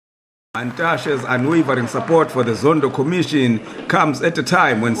Mantashe's unwavering support for the Zondo Commission comes at a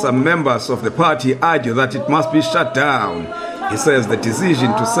time when some members of the party argue that it must be shut down. He says the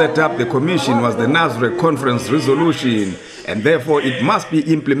decision to set up the commission was the Nazareth Conference resolution and therefore it must be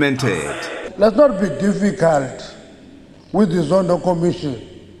implemented. Let's not be difficult with the Zondo Commission.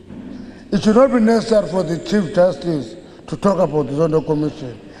 It should not be necessary for the Chief Justice to talk about the Zondo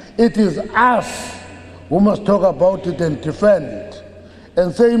Commission. It is us who must talk about it and defend it.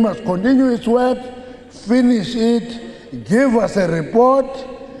 And say it must continue its work, finish it, give us a report,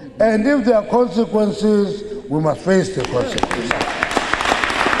 and if there are consequences, we must face the consequences.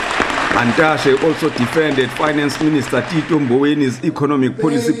 Mantashe also defended Finance Minister Tito Mbowene's economic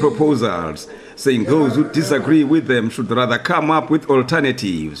policy proposals, saying those who disagree with them should rather come up with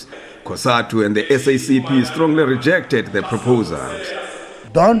alternatives. COSATU and the SACP strongly rejected the proposals.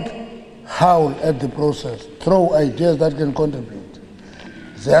 Don't howl at the process. Throw ideas that can contribute.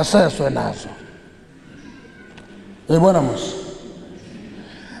 And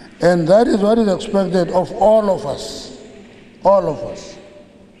that is what is expected of all of us. All of us.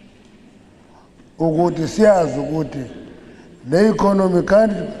 The economy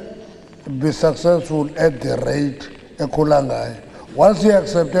can't be successful at the rate Ekulangai. Once you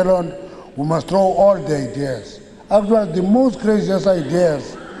accept it, we must throw all the ideas. Actually, the most craziest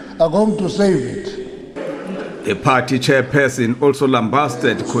ideas are going to save it. The party chairperson also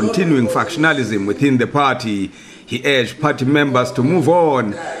lambasted continuing factionalism within the party. He urged party members to move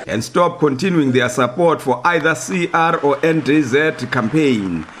on and stop continuing their support for either CR or NDZ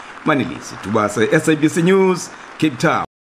campaign. Manelisi Dubase, SABC News, Cape Town.